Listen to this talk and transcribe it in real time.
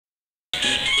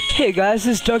Hey guys,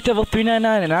 this is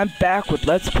DarkDevil399 and I'm back with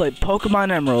Let's Play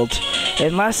Pokemon Emerald.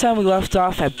 And last time we left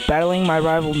off at battling my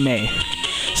rival May.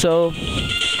 So,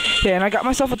 yeah, and I got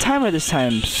myself a timer this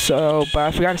time, but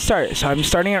I forgot to start it, so I'm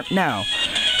starting it now.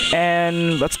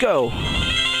 And let's go.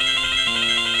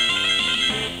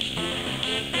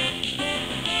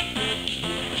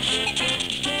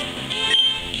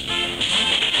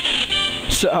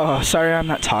 So, sorry I'm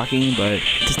not talking, but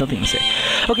there's nothing to say.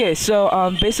 Okay, so,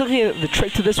 basically the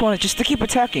trick to this one is just to keep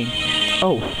attacking.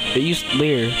 Oh, it used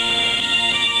Leer.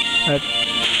 I've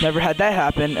never had that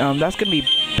happen. That's gonna be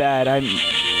bad.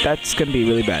 That's gonna be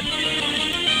really bad.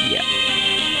 Yeah.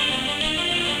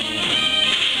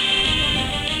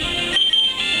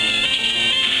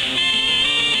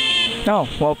 Oh,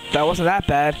 well, that wasn't that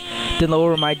bad. Didn't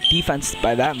lower my defense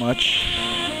by that much.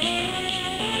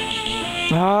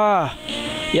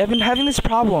 Yeah, I've been having this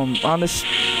problem on this,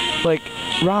 like,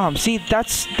 ROM. See,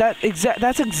 that's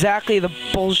exactly the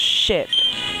bullshit.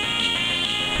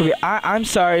 Okay, I'm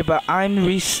sorry, but I'm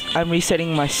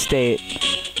resetting my state.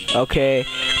 Okay,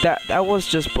 that was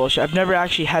just bullshit. I've never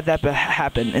actually had that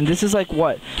happen, and this is like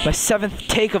what, my 7th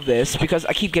take of this because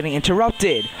I keep getting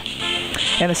interrupted,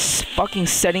 and the fucking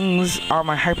settings on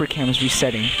my Hypercam is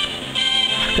resetting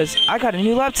because I got a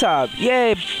new laptop.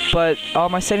 Yay! But all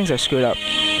my settings are screwed up.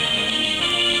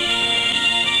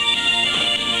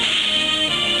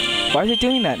 Why is it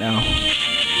doing that now?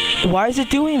 Why is it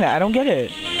doing that? I don't get it.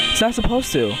 It's not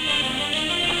supposed to.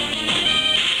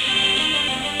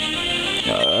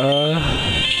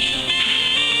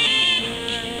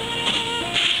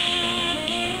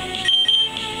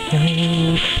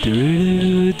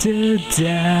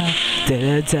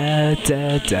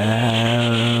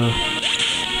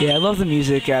 Yeah, I love the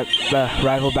music at the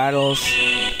rival battles.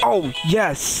 Oh,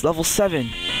 yes! Level 7.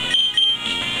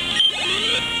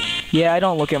 Yeah, I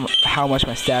don't look at how much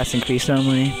my stats increase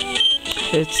normally.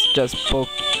 It's just bull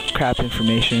crap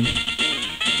information.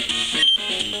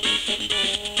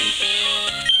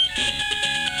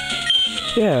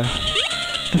 Yeah.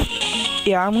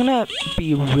 Yeah, I'm gonna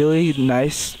be really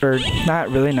nice, or not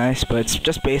really nice, but it's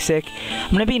just basic.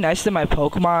 I'm gonna be nice to my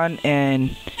Pokemon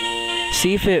and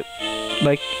see if it,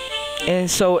 like, and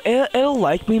so it'll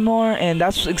like me more, and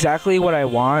that's exactly what I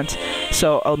want.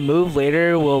 So a move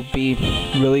later will be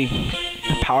really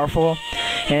powerful,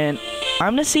 and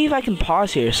I'm gonna see if I can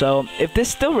pause here. So if this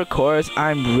still records,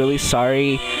 I'm really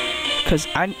sorry, cause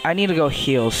I need to go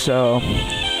heal. So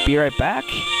be right back.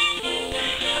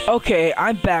 Okay,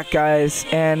 I'm back, guys,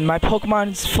 and my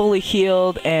Pokemon is fully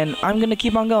healed, and I'm gonna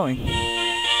keep on going.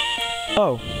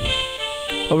 Oh,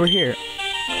 over here,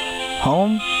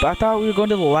 home? But I thought we were going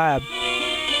to the lab.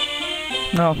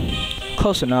 No,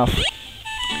 close enough,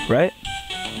 right?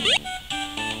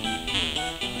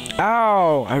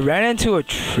 Ow! I ran into a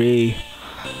tree.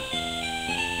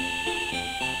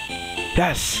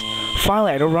 Yes!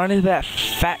 Finally, I don't run into that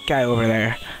fat guy over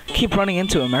there. Keep running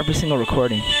into him every single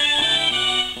recording.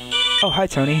 Oh, hi,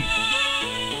 Tony.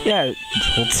 Yeah,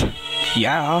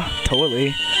 yeah,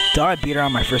 totally. Duh, I beat her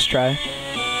on my first try.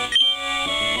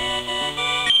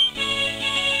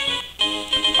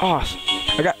 Awesome.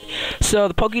 So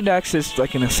the Pokédex is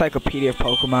like an encyclopedia of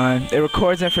Pokemon. It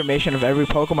records information of every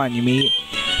Pokemon you meet.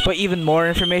 But even more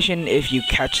information if you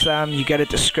catch them. You get a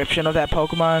description of that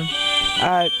Pokemon.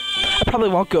 I probably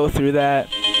won't go through that,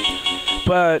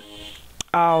 but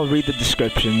I'll read the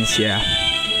descriptions, yeah.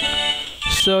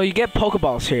 So you get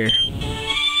Pokeballs here.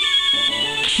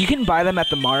 You can buy them at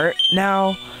the mart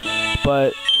now,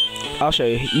 but I'll show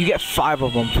you. You get 5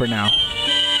 of them for now.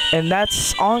 And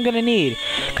that's all I'm gonna need,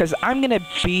 because I'm gonna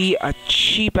be a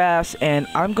cheap ass and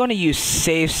I'm gonna use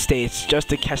save states just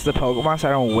to catch the Pokemon so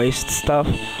I don't waste stuff.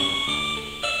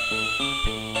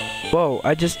 Whoa,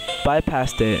 I just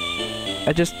bypassed it.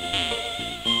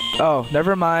 Oh,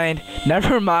 never mind.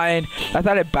 Never mind. I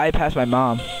thought I bypassed my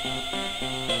mom.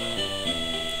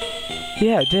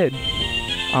 Yeah, I did.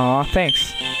 Aw,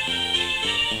 thanks.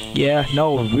 Yeah,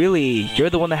 no, really. You're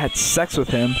the one that had sex with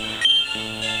him.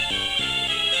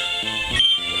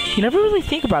 You never really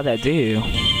think about that, do you?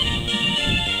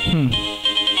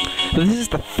 But this is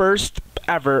the first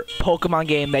ever Pokemon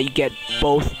game that you get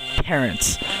both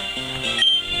parents.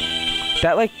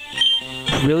 That, like,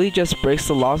 really just breaks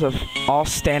the laws of all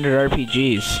standard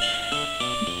RPGs.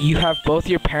 You have both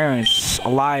your parents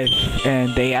alive,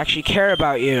 and they actually care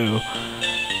about you.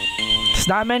 There's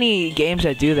not many games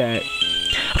that do that.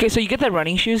 Okay, so you get the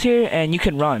running shoes here, and you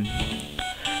can run.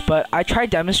 But I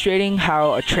tried demonstrating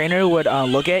how a trainer would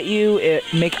look at you,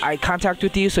 make eye contact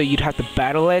with you, so you'd have to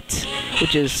battle it,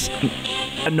 which is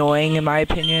annoying in my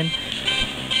opinion.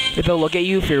 they'll look at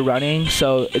you if you're running,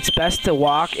 so it's best to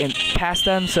walk and past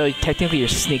them, so technically you're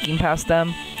sneaking past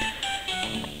them.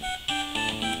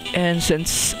 And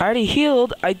since I already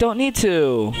healed, I don't need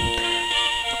to.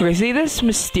 Okay, see this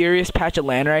mysterious patch of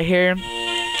land right here?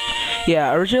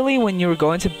 Yeah, originally when you were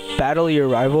going to battle your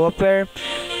rival up there,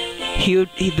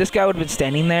 this guy would have been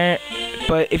standing there,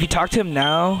 but if you talk to him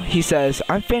now, he says,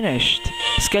 "I'm finished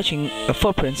sketching the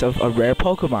footprints of a rare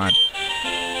Pokemon."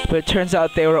 But it turns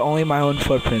out they were only my own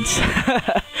footprints.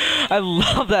 I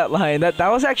love that line. That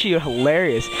was actually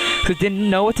hilarious. Cause I didn't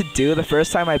know what to do the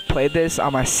first time I played this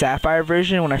on my Sapphire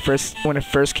version when it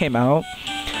first came out.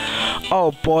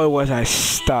 Oh boy, was I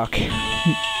stuck.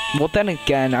 Well, then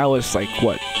again, I was like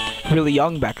what, really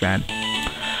young back then.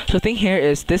 So the thing here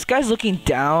is this guy's looking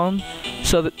down,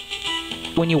 so that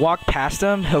when you walk past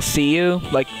him, he'll see you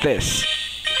like this,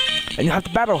 and you'll have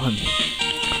to battle him.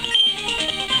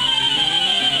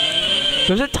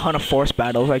 There's a ton of force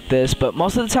battles like this, but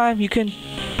most of the time you can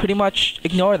pretty much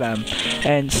ignore them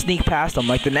and sneak past them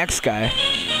like the next guy.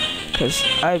 Because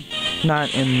I'm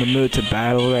not in the mood to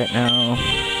battle right now.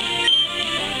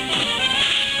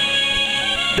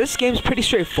 This game's pretty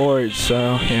straightforward,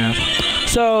 so yeah.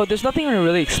 So there's nothing to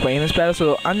really explain in this battle,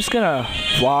 so I'm just gonna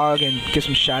vlog and give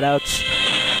some shoutouts.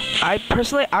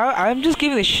 I'm just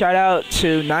giving a shout out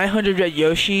to 900 Red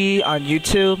Yoshi on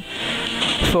YouTube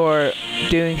for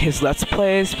doing his Let's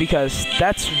Plays, because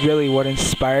that's really what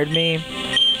inspired me.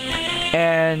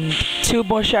 And 2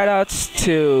 more shout outs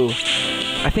to,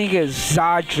 I think it's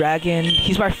Zod Dragon.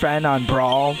 He's my friend on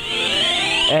Brawl,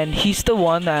 and he's the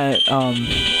one that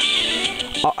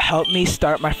helped me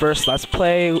start my first Let's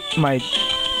Play, my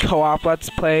co-op Let's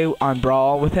Play on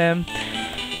Brawl with him,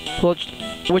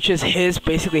 which is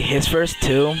basically his first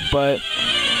too, but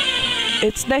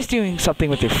it's nice doing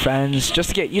something with your friends just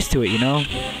to get used to it, you know?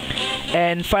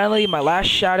 And finally, my last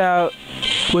shout out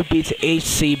would be to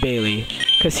HC Bailey,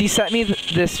 because he sent me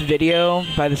this video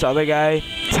by this other guy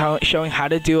showing how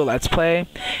to do a Let's Play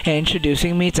and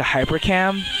introducing me to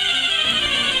Hypercam.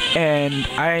 And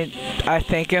I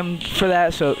thank him for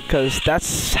that, because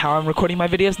that's how I'm recording my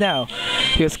videos now.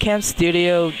 Because Cam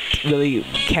Studio really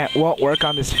won't work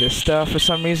on this Vista for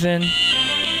some reason.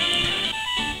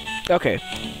 Okay,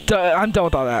 I'm done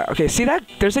with all that. Okay, see that?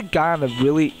 There's a guy on the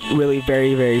really,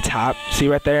 very, very top. See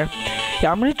right there?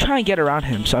 Yeah, I'm gonna try and get around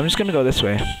him, so I'm just gonna go this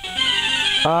way.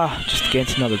 Just to get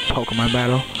into another Pokemon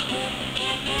battle.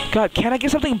 God, can I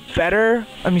get something better?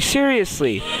 I mean,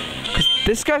 seriously. Because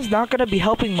this guy's not gonna be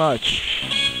helping much.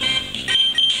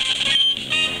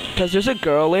 Because there's a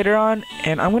girl later on,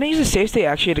 and I'm gonna use a save state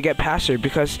actually to get past her,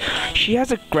 because she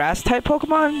has a grass type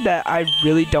Pokemon that I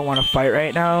really don't want to fight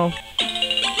right now.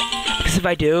 Because if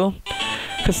I do,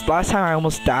 because last time I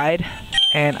almost died,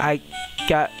 and I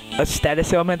got a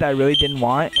status ailment that I really didn't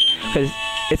want, because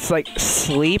it's like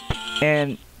sleep,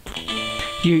 and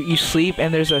you sleep,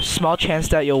 and there's a small chance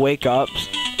that you'll wake up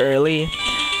early,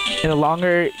 and the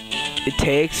longer it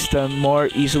takes, the more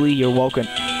easily you'll wake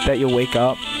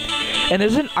up. And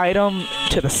there's an item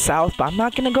to the south, but I'm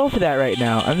not gonna go for that right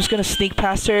now. I'm just gonna sneak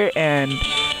past her and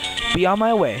be on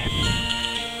my way.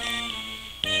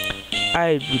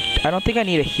 I don't think I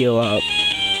need to heal up.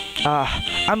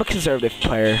 I'm a conservative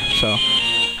player, so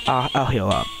I'll heal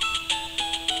up.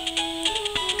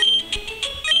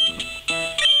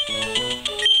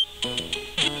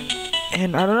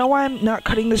 And I don't know why I'm not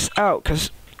cutting this out,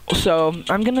 so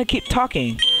I'm gonna keep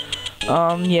talking.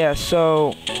 Yeah,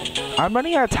 so I'm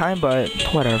running out of time, but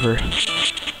whatever.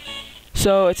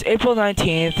 So it's April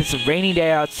 19th, it's a rainy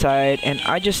day outside, and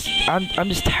I'm just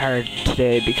tired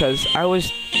today because I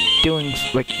was doing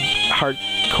like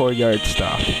hardcore yard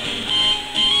stuff.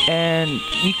 And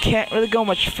you can't really go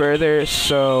much further,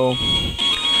 so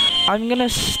I'm gonna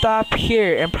stop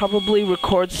here and probably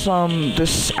record some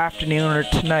this afternoon or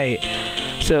tonight.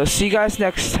 So see you guys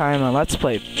next time on Let's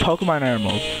Play Pokemon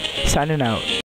Emerald. Signing out.